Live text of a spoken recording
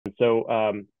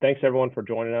Thanks everyone for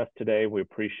joining us today. We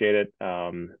appreciate it.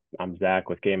 I'm Zach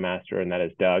with Game Master, and that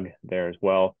is Doug there as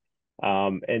well.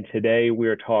 And today we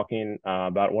are talking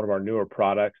about one of our newer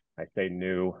products. I say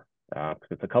new because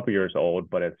it's a couple years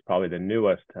old, but it's probably the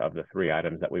newest of the three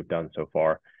items that we've done so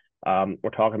far.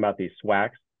 We're talking about the SWAX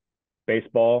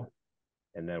baseball,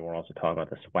 and then we're also talking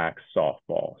about the SWAX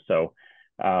softball.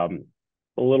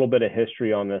 A little bit of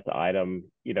history on this item.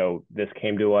 This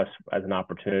came to us as an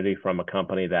opportunity from a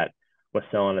company that was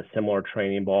selling a similar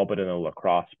training ball, but in a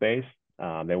lacrosse space.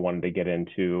 They wanted to get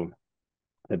into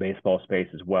the baseball space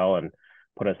as well and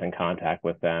put us in contact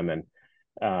with them.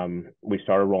 And we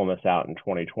started rolling this out in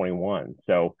 2021.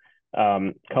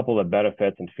 A couple of the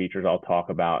benefits and features I'll talk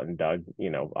about, and Doug,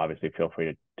 obviously feel free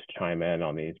to chime in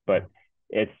on these, but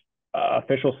it's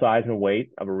official size and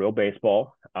weight of a real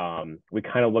baseball. We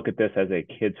kind of look at this as a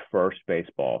kid's first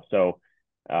baseball.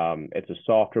 It's a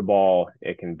softer ball.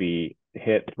 It can be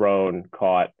hit, thrown,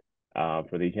 caught.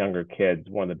 For these younger kids,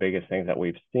 one of the biggest things that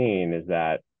we've seen is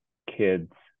that kids,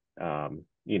 when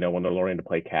they're learning to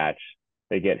play catch,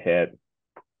 they get hit.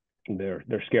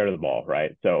 They're scared of the ball,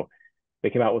 right? So they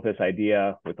came out with this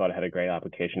idea. We thought it had a great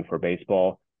application for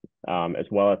baseball, as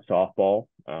well as softball.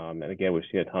 And again, we've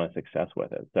seen a ton of success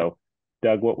with it. So,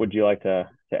 Doug, what would you like to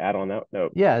add on that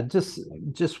note? Yeah, just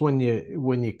when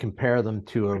you compare them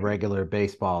to a regular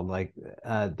baseball, like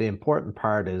the important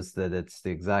part is that it's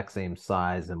the exact same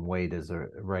size and weight as a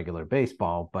regular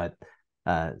baseball, but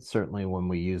certainly when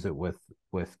we use it with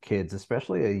kids,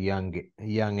 especially a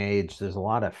young age, there's a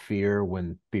lot of fear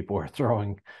when people are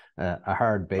throwing a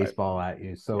hard baseball at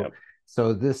you.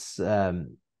 So this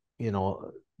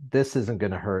this isn't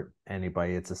going to hurt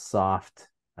anybody. It's a soft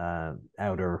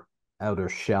outer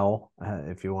shell,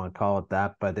 if you want to call it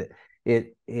that, but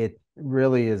it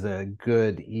really is a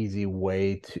good, easy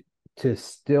way to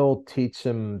still teach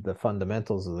them the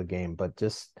fundamentals of the game, but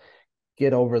just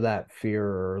get over that fear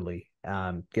early.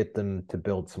 Get them to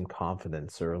build some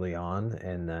confidence early on,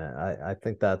 and I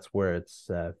think that's where it's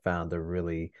found a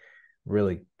really,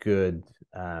 really good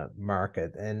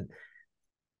market. And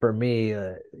for me,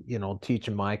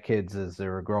 teaching my kids as they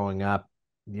were growing up,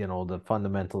 the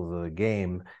fundamentals of the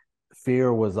game,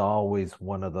 fear was always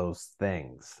one of those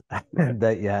things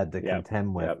that you had to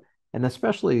contend with. And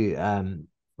especially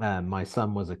my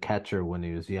son was a catcher when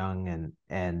he was young,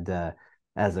 and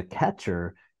as a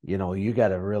catcher, you got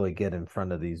to really get in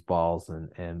front of these balls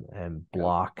and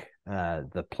block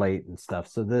the plate and stuff.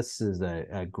 So this is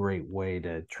a great way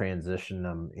to transition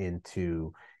them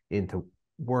into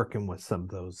working with some of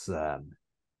those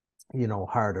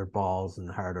harder balls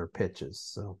and harder pitches.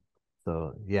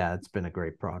 So yeah, it's been a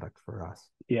great product for us.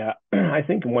 Yeah, I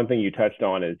think one thing you touched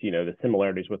on is the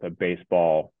similarities with a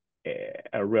baseball,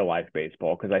 a real life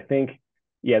baseball, because I think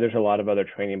there's a lot of other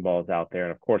training balls out there,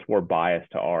 and of course we're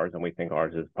biased to ours, and we think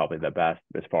ours is probably the best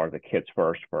as far as the kids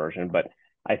first version. But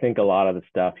I think a lot of the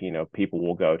stuff, people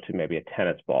will go to maybe a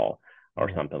tennis ball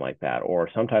or something like that, or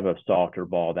some type of softer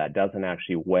ball that doesn't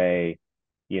actually weigh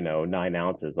 9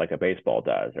 ounces like a baseball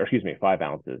does, or excuse me, 5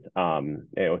 ounces,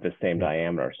 with the same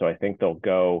diameter. So I think they'll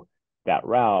go that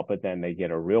route, but then they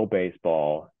get a real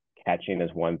baseball. Catching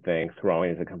is one thing,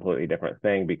 throwing is a completely different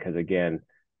thing, because again,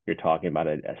 you're talking about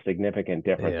a significant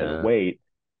difference in weight.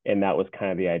 And that was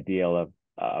kind of the ideal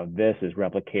of this, is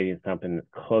replicating something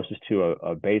closest to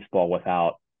a baseball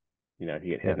without, if you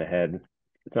get hit in the head,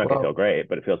 it's not going to feel great,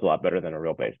 but it feels a lot better than a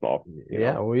real baseball.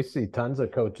 We see tons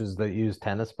of coaches that use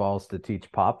tennis balls to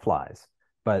teach pop flies,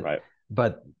 but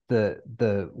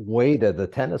the weight of the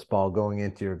tennis ball going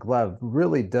into your glove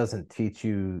really doesn't teach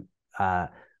you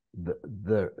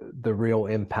the real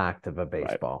impact of a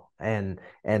baseball. And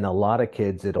a lot of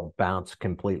kids, it'll bounce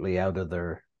completely out of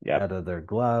their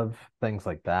glove, things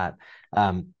like that.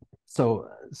 So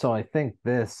I think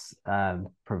this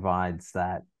provides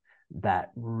that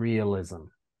realism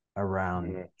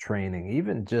around training.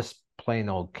 Even just plain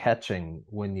old catching,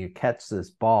 when you catch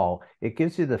this ball, it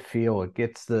gives you the feel, it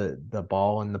gets the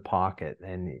ball in the pocket,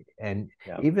 and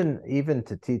even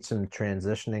to teach them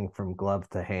transitioning from glove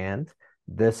to hand,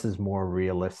 this is more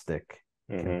realistic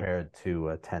compared to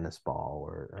a tennis ball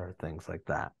or things like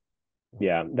that.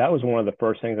 Yeah, that was one of the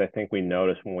first things I think we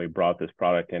noticed when we brought this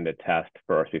product into test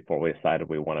first, before we decided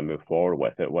we want to move forward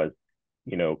with it, was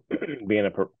being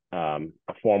a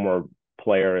former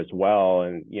player as well,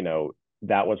 and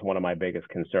that was one of my biggest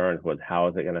concerns, was how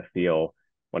is it going to feel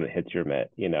when it hits your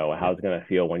mitt? How's it going to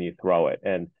feel when you throw it?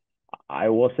 And I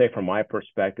will say, from my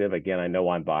perspective, again, I know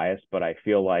I'm biased, but I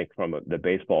feel like from the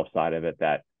baseball side of it,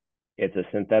 that it's a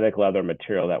synthetic leather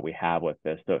material that we have with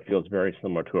this, so it feels very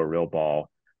similar to a real ball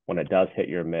when it does hit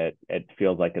your mitt, it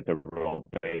feels like it's a real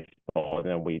baseball. And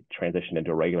then we transitioned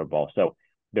into a regular ball. So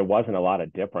there wasn't a lot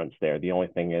of difference there. The only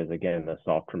thing is, again, the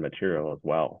softer material as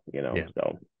well, you know. Yeah.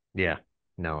 So Yeah.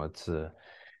 No, it's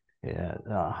yeah,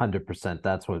 100%.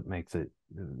 That's what makes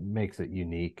it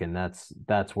unique, and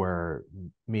that's where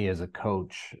me as a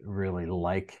coach really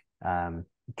like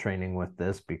training with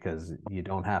this, because you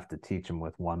don't have to teach them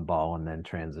with one ball and then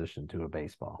transition to a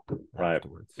baseball right,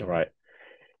 afterwards. So right.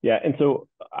 Yeah, and so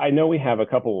I know we have a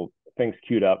couple things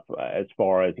queued up as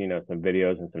far as, you know, some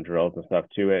videos and some drills and stuff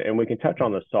too, and we can touch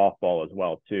on the softball as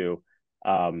well too.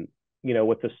 Um, you know,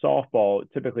 with the softball,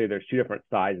 typically there's two different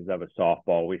sizes of a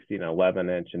softball. We've seen an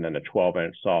 11-inch and then a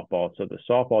 12-inch softball. So the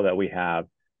softball that we have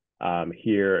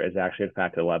here is actually, in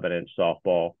fact, 11-inch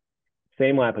softball.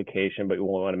 Same application, but we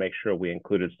want to make sure we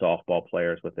included softball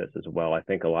players with this as well. I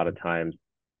think a lot of times,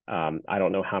 I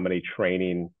don't know how many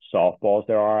training softballs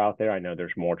there are out there. I know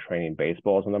there's more training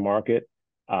baseballs in the market,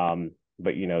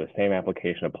 but you know the same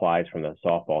application applies from the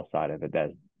softball side of it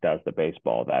does the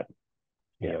baseball. That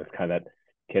you yeah, know it's kind of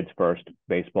kids' first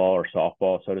baseball or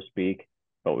softball, so to speak.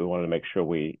 But we wanted to make sure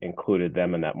we included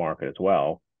them in that market as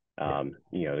well. yeah,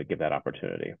 You know, to give that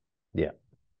opportunity. yeah,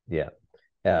 yeah.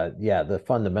 Yeah, the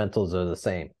fundamentals are the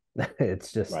same.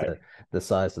 It's just Right. the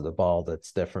size of the ball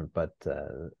that's different, but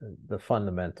the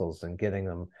fundamentals and getting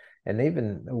them. And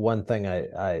even one thing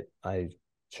I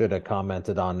should have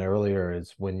commented on earlier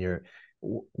is when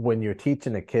you're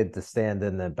teaching a kid to stand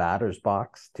in the batter's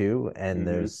box too, and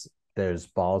Mm-hmm. there's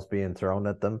balls being thrown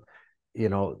at them, you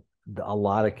know, a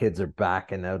lot of kids are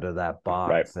backing out of that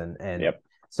Right. box, and Yep.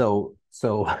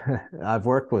 so I've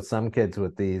worked with some kids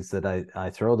with these that I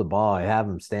throw the ball, I have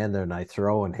them stand there and I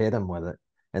throw and hit them with it,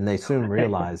 and they soon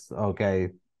realize, okay,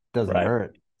 doesn't Right.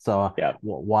 hurt. So Yeah.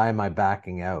 why am I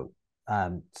backing out?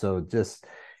 So just,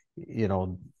 you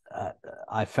know, uh,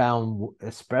 I found,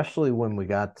 especially when we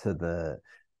got to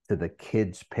the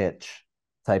kids pitch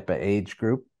type of age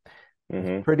group, it's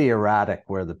Mm-hmm. pretty erratic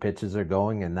where the pitches are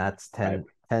going, and Right.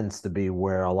 tends to be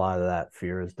where a lot of that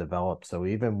fear is developed. So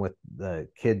even with the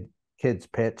kids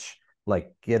pitch,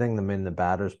 like getting them in the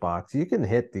batter's box, you can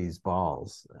hit these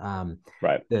balls.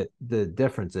 Right. The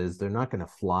difference is they're not going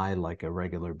to fly like a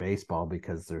regular baseball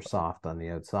because they're soft on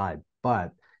the outside,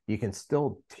 but you can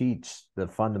still teach the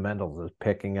fundamentals of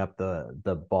picking up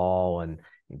the ball and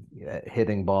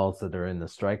hitting balls that are in the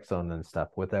strike zone and stuff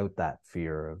without that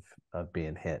fear of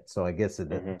being hit. So I guess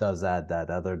Mm-hmm. it does add that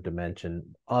other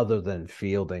dimension other than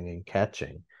fielding and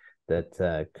catching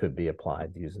that could be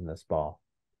applied using this ball.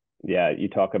 Yeah, you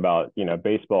talk about, you know,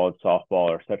 baseball and softball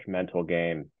are such mental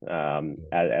games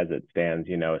as it stands,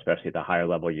 you know, especially at the higher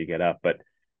level you get up. But,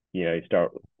 you know, you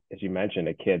start, as you mentioned,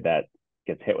 a kid that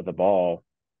gets hit with the ball,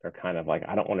 they're kind of like,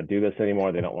 I don't want to do this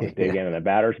anymore. They don't want to dig Yeah, in the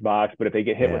batter's box. But if they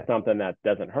get hit with yeah, something that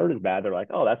doesn't hurt as bad, they're like,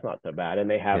 oh, that's not so bad. And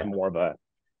they have yeah, more of a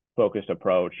focused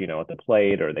approach, you know, at the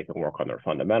plate, or they can work on their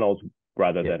fundamentals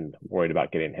rather yeah, than worried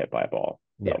about getting hit by a ball.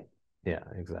 yeah, So, yeah,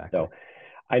 exactly. so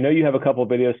I know you have a couple of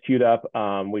videos queued up.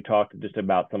 We talked just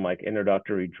about some like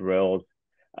introductory drills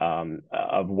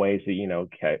of ways that, you know,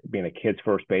 being a kid's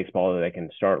first baseball, that they can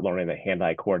start learning the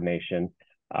hand-eye coordination.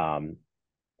 Um,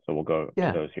 so we'll go to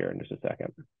Yeah, those here in just a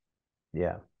second.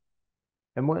 yeah.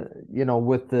 And what, you know,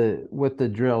 with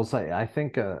the drills, I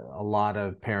think a lot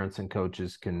of parents and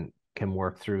coaches can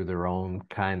work through their own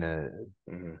kind of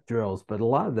Mm-hmm. drills, but a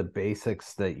lot of the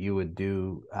basics that you would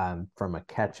do from a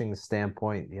catching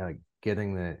standpoint, you know,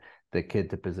 getting the kid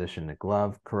to position the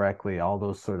glove correctly, all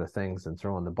those sort of things, and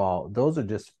throwing the ball, those are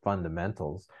just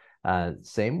fundamentals.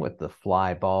 Same with the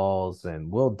fly balls, and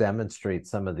we'll demonstrate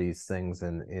some of these things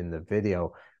in the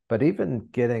video. But even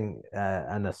getting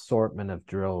an assortment of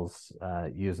drills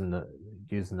using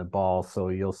the ball, so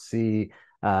you'll see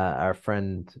our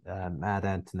friend Matt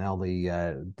Antonelli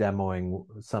demoing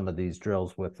some of these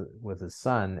drills with his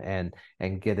son,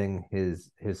 and getting his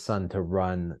son to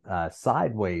run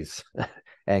sideways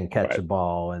and catch Right. a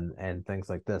ball and things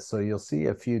like this. So you'll see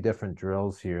a few different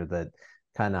drills here that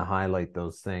kind of highlight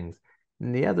those things.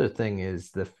 And the other thing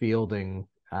is the fielding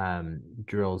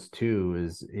drills too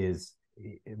is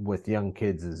with young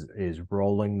kids is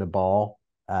rolling the ball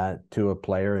to a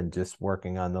player and just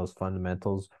working on those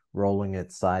fundamentals, rolling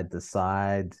it side to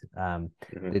side.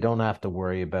 Mm-hmm. They don't have to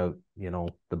worry about, you know,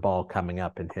 the ball coming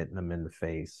up and hitting them in the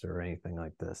face or anything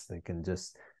like this. They can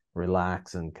just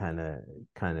relax and kind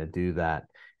of do that.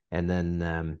 And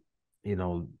then you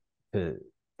know, to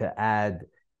add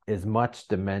as much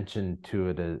dimension to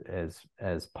it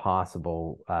as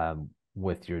possible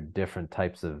with your different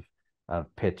types of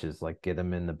pitches, like get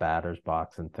them in the batter's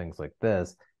box and things like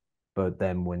this. But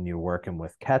then when you're working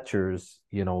with catchers,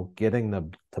 getting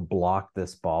them to block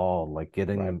this ball, like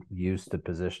getting Right. them used to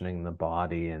positioning the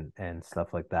body and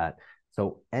stuff like that.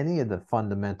 So any of the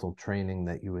fundamental training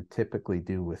that you would typically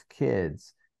do with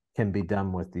kids can be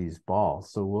done with these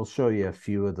balls. So we'll show you a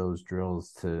few of those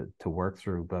drills to work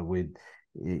through, but we'd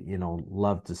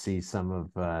love to see some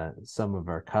of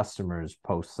our customers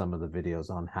post some of the videos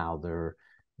on how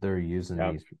they're using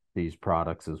Yeah. these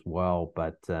products as well.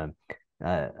 But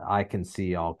I can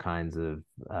see all kinds of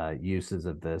uses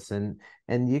of this, and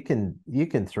you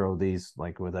can throw these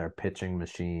like with our pitching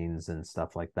machines and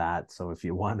stuff like that. So if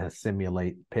you want to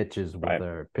simulate pitches with Right.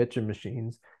 our pitching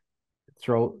machines,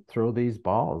 throw these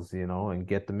balls, and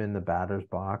get them in the batter's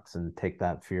box and take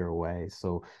that fear away.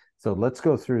 So let's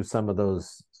go through some of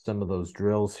those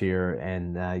drills here,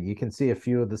 and you can see a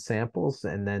few of the samples,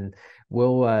 and then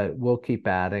we'll keep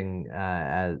adding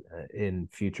in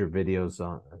future videos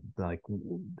on like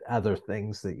other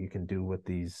things that you can do with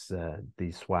these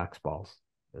SWAX balls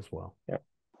as well. Yeah.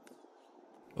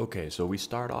 Okay, so we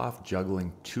start off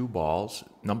juggling two balls.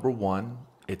 Number one,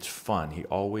 it's fun. He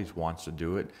always wants to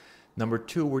do it. Number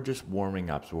two, we're just warming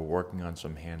up. So we're working on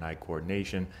some hand-eye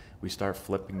coordination. We start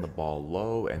flipping the ball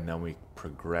low, and then we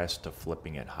progress to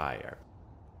flipping it higher.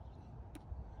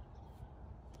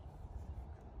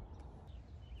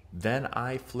 Then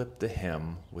I flip to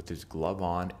him with his glove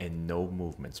on and no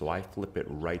movement. So I flip it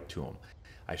right to him.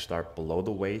 I start below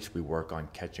the waist. We work on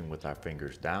catching with our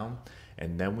fingers down.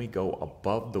 And then we go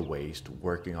above the waist,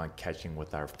 working on catching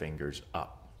with our fingers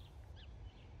up.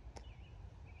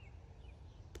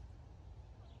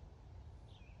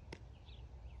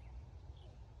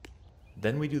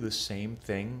 Then we do the same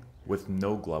thing with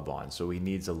no glove on. So he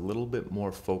needs a little bit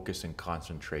more focus and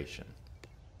concentration.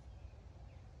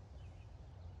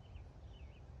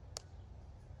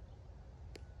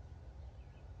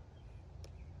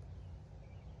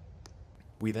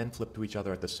 We then flip to each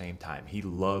other at the same time. He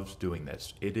loves doing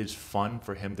this. It is fun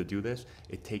for him to do this.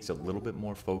 It takes a little bit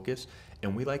more focus,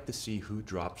 and we like to see who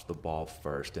drops the ball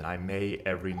first. And I may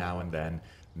every now and then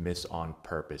miss on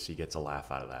purpose. He gets a laugh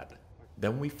out of that.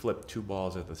 Then we flip two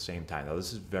balls at the same time. Now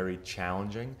this is very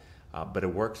challenging, but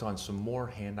it works on some more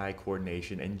hand-eye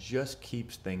coordination and just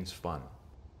keeps things fun.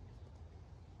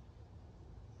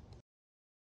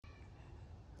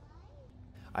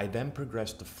 I then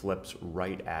progress to flips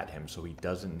right at him so he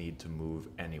doesn't need to move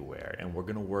anywhere. And we're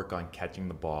going to work on catching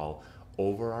the ball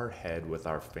over our head with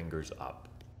our fingers up.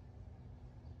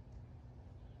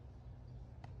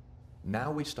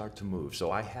 Now we start to move. So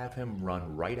I have him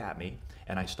run right at me,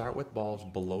 and I start with balls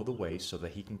below the waist so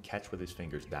that he can catch with his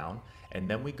fingers down. And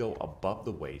then we go above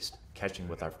the waist, catching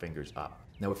with our fingers up.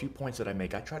 Now, a few points that I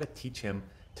make, I try to teach him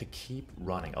to keep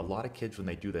running. A lot of kids, when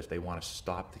they do this, they want to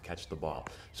stop to catch the ball.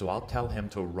 So I'll tell him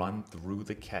to run through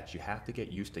the catch. You have to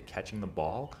get used to catching the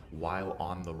ball while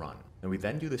on the run. And we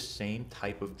then do the same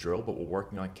type of drill, but we're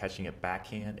working on catching it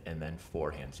backhand and then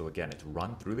forehand. So again, it's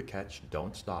run through the catch,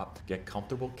 don't stop, get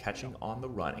comfortable catching on the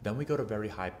run. Then we go to very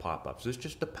high pop-ups. This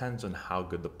just depends on how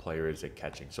good the player is at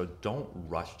catching. So don't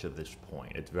rush to this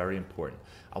point. It's very important.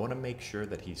 I want to make sure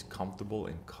that he's comfortable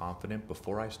and confident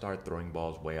before I start throwing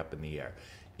balls way up in the air.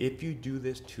 If you do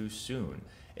this too soon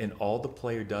and all the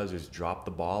player does is drop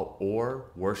the ball, or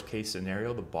worst case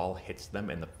scenario, the ball hits them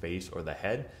in the face or the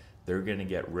head, they're going to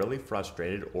get really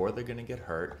frustrated or they're going to get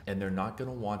hurt, and they're not going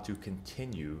to want to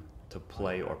continue to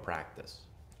play or practice.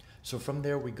 So from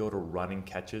there, we go to running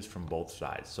catches from both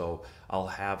sides. So I'll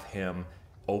have him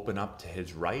open up to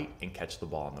his right and catch the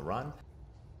ball on the run.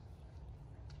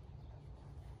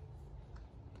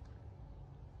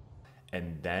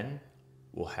 And then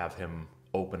we'll have him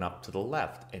open up to the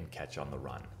left and catch on the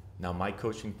run. Now, my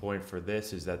coaching point for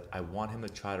this is that I want him to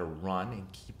try to run and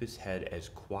keep his head as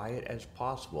quiet as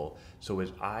possible so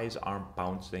his eyes aren't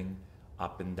bouncing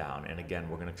up and down. And again,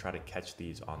 we're going to try to catch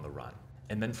these on the run.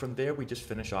 And then from there, we just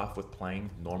finish off with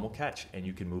playing normal catch, and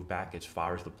you can move back as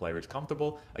far as the player is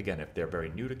comfortable. Again, if they're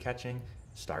very new to catching,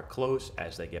 start close.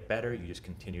 As they get better, you just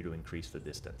continue to increase the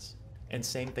distance. And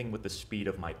same thing with the speed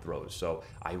of my throws. So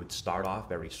I would start off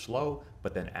very slow,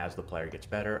 but then as the player gets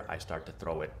better, I start to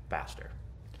throw it faster.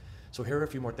 So here are a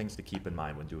few more things to keep in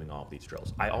mind when doing all of these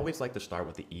drills. I always like to start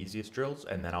with the easiest drills,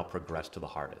 and then I'll progress to the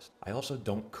hardest. I also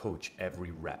don't coach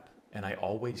every rep, and I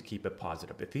always keep it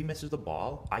positive. If he misses the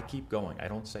ball, I keep going. I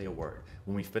don't say a word.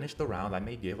 When we finish the round, I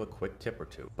may give a quick tip or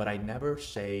two, but I never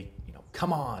say,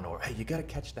 come on, or hey, you gotta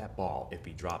catch that ball if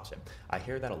he drops it. I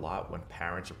hear that a lot when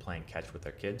parents are playing catch with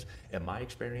their kids. In my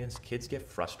experience, kids get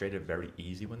frustrated very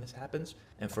easy when this happens.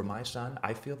 And for my son,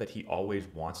 I feel that he always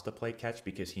wants to play catch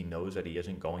because he knows that he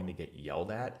isn't going to get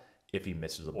yelled at if he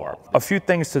misses the ball. A few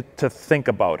things to think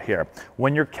about here.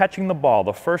 When you're catching the ball,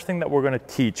 the first thing that we're going to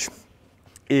teach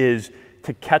is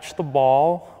to catch the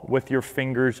ball with your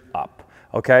fingers up.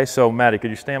 Okay, so Maddie, could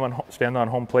you stand on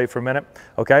home plate for a minute?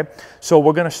 Okay, so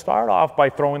we're going to start off by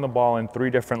throwing the ball in 3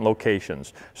 different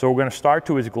locations. So we're going to start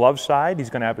to his glove side. He's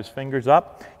going to have his fingers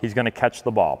up. He's going to catch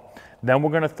the ball. Then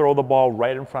we're going to throw the ball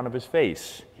right in front of his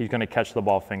face. He's going to catch the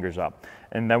ball, fingers up.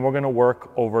 And then we're going to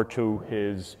work over to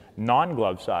his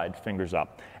non-glove side, fingers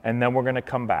up. And then we're going to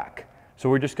come back. So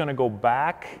we're just going to go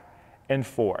back and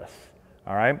forth.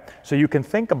 All right? So you can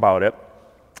think about it.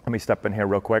 Let me step in here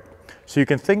real quick. So you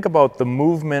can think about the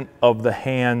movement of the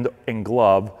hand and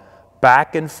glove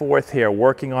back and forth here,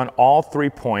 working on all 3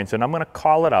 points. And I'm going to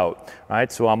call it out.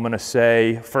 Right? So I'm going to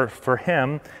say, for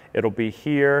him, it'll be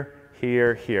here,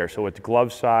 here, here. So it's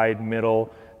glove side,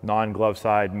 middle, non-glove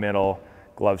side, middle,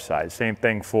 glove side. Same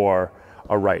thing for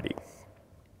a righty.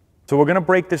 So we're going to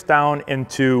break this down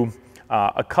into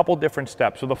a couple different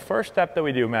steps. So the first step that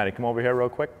we do, Maddie, come over here real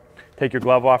quick. Take your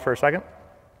glove off for a second.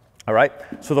 All right.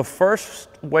 So the first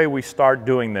way we start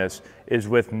doing this is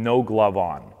with no glove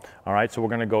on. All right. So we're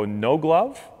going to go no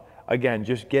glove. Again,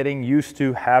 just getting used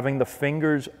to having the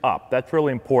fingers up. That's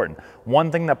really important.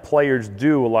 One thing that players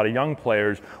do, a lot of young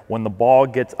players, when the ball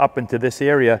gets up into this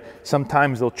area,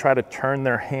 sometimes they'll try to turn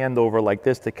their hand over like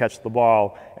this to catch the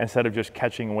ball instead of just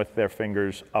catching with their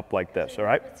fingers up like this, all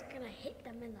right? It's going to hit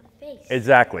them in the face.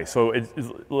 Exactly. So it's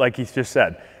like he's just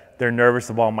said, they're nervous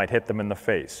the ball might hit them in the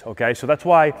face, okay? So that's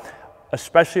why,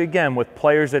 especially again with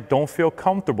players that don't feel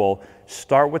comfortable,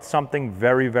 start with something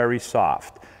very, very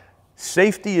soft.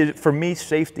 Safety is, for me,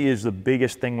 safety is the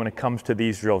biggest thing when it comes to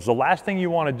these drills. The last thing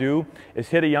you want to do is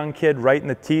hit a young kid right in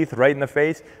the teeth, right in the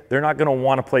face. They're not going to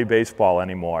want to play baseball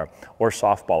anymore or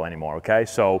softball anymore, okay?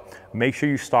 So make sure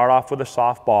you start off with a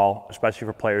softball, especially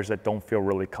for players that don't feel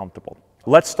really comfortable.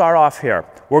 Let's start off here.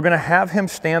 We're going to have him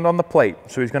stand on the plate.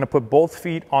 So he's going to put both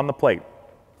feet on the plate.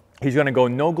 He's going to go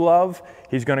no glove,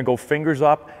 he's going to go fingers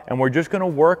up, and we're just going to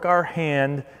work our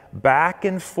hand back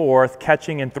and forth,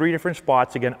 catching in 3 different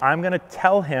spots. Again, I'm going to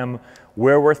tell him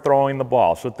where we're throwing the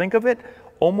ball. So think of it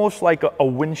almost like a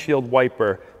windshield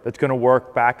wiper that's going to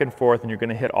work back and forth, and you're going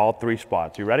to hit all 3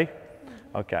 spots. You ready?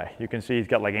 Okay, you can see he's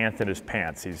got like ants in his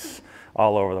pants. He's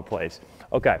all over the place.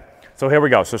 Okay, so here we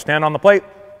go. So stand on the plate.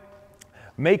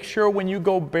 Make sure when you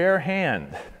go bare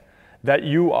hand that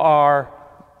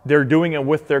they're doing it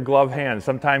with their glove hand.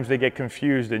 Sometimes they get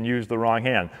confused and use the wrong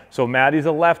hand. So Maddie's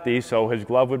a lefty, so his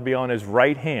glove would be on his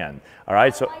right hand. All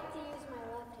right, so I like to use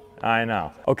my left hand. I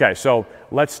know. Okay, so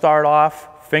let's start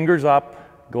off, fingers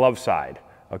up, glove side.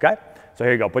 Okay, so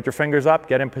here you go. Put your fingers up,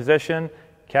 get in position,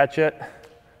 catch it,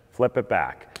 flip it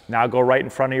back. Now go right in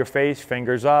front of your face,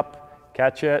 fingers up,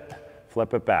 catch it,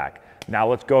 flip it back. Now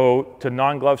let's go to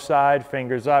non-glove side,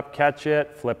 fingers up, catch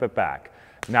it, flip it back.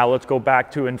 Now let's go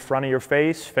back to in front of your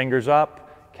face, fingers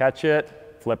up, catch it,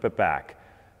 flip it back.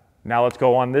 Now let's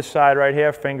go on this side right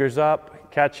here, fingers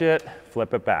up, catch it,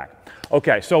 flip it back.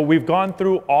 Okay, so we've gone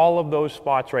through all of those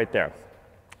spots right there.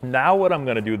 Now what I'm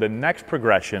going to do, the next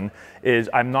progression is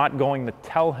I'm not going to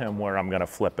tell him where I'm going to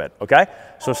flip it, okay?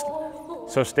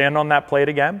 So stand on that plate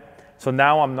again. So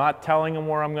now I'm not telling him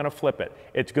where I'm going to flip it.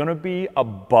 It's going to be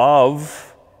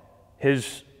above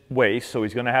his waist, so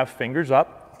he's going to have fingers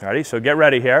up. Ready? So get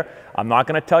ready here. I'm not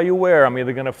going to tell you where. I'm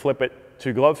either going to flip it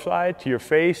to glove side, to your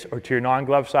face, or to your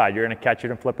non-glove side. You're going to catch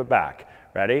it and flip it back.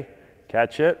 Ready?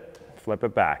 Catch it, flip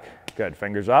it back. Good.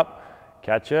 Fingers up,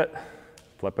 catch it,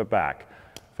 flip it back.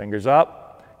 Fingers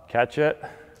up, catch it,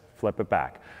 flip it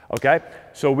back. Okay?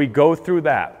 So we go through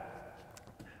that.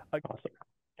 Awesome.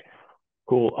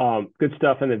 Cool. Good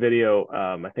stuff in the video.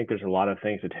 I think there's a lot of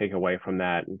things to take away from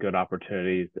that. Good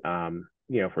opportunities,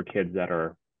 you know, for kids that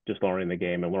are just learning the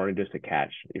game and learning just to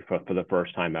catch for the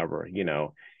first time ever, you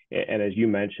know. And as you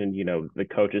mentioned, you know, the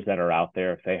coaches that are out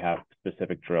there, if they have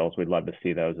specific drills, we'd love to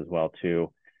see those as well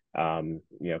too, you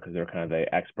know, because they're kind of the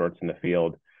experts in the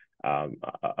field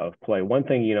of play. One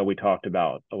thing, you know, we talked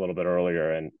about a little bit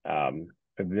earlier, and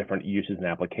the different uses and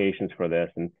applications for this.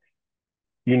 And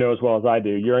you know as well as I do,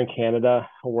 you're in Canada,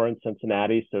 we're in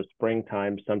Cincinnati, so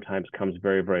springtime sometimes comes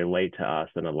very, very late to us.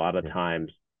 And a lot of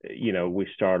times, you know, we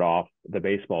start off the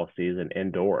baseball season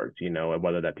indoors, you know, and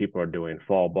whether that people are doing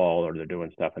fall ball or they're doing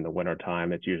stuff in the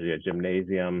wintertime, it's usually a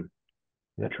gymnasium,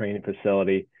 a training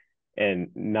facility. And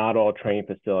not all training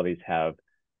facilities have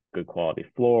good quality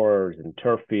floors and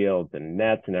turf fields and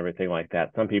nets and everything like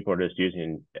that. Some people are just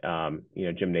using, you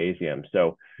know, gymnasium.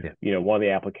 So, you know, one of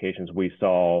the applications we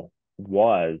saw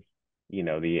was, you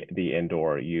know, the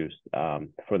indoor use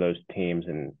for those teams.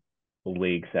 And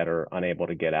leagues that are unable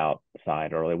to get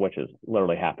outside early, which is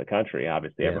literally half the country.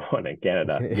 Obviously, Yeah. everyone in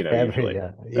Canada, usually.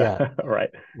 Yeah. Right.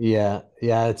 Yeah.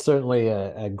 It's certainly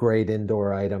a great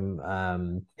indoor item.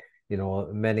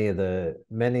 Many of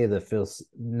the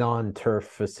non-turf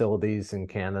facilities in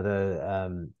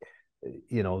Canada,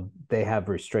 they have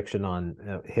restriction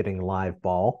on hitting live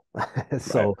ball.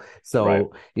 Right.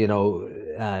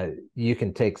 Right. You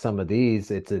can take some of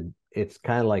these. It's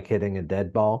kind of like hitting a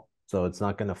dead ball. So it's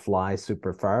not going to fly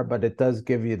super far, but it does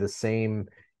give you the same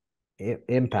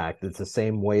impact. It's the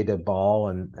same weighted ball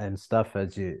and stuff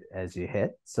as you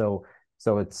hit. So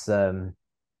it's a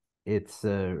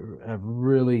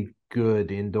really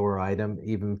good indoor item,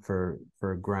 even for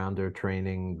grounder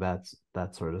training, that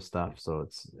sort of stuff. So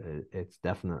it's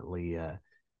definitely a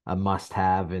must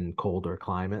have in colder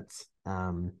climates.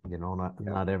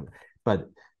 Not every, but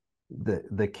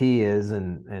the key is,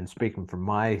 and speaking from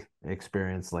my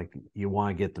experience, like you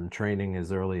want to get them training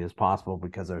as early as possible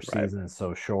because our Right. season's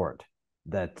so short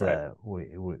that Right.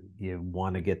 you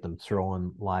want to get them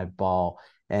throwing live ball.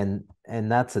 And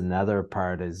that's another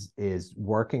part is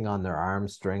working on their arm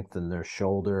strength and their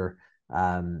shoulder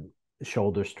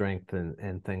strength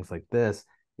and things like this.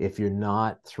 If you're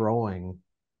not throwing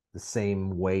the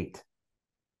same weight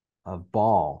of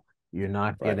ball, you're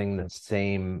not Right. getting the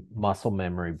same muscle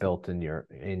memory built in your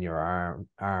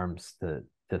arms to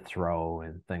throw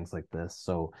and things like this.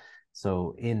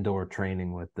 So indoor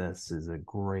training with this is a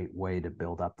great way to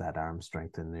build up that arm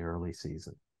strength in the early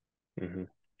season. Mm-hmm.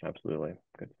 Absolutely.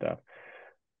 Good stuff.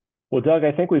 Well, Doug,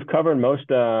 I think we've covered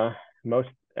most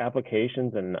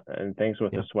applications and things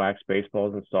with the SWAX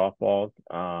baseballs and softballs.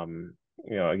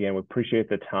 Again, we appreciate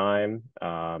the time.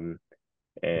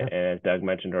 And as Doug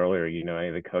mentioned earlier, any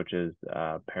of the coaches,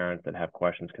 parents that have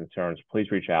questions, concerns, please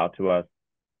reach out to us.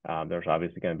 There's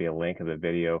obviously going to be a link in the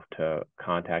video to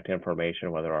contact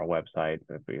information, whether our website,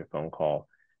 if be a phone call.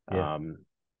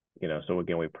 So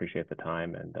again, we appreciate the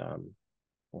time, and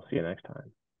we'll see you next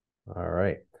time. All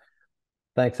right.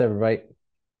 Thanks, everybody.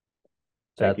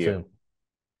 Thank Chat you. soon.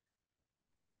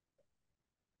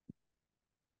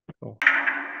 Cool.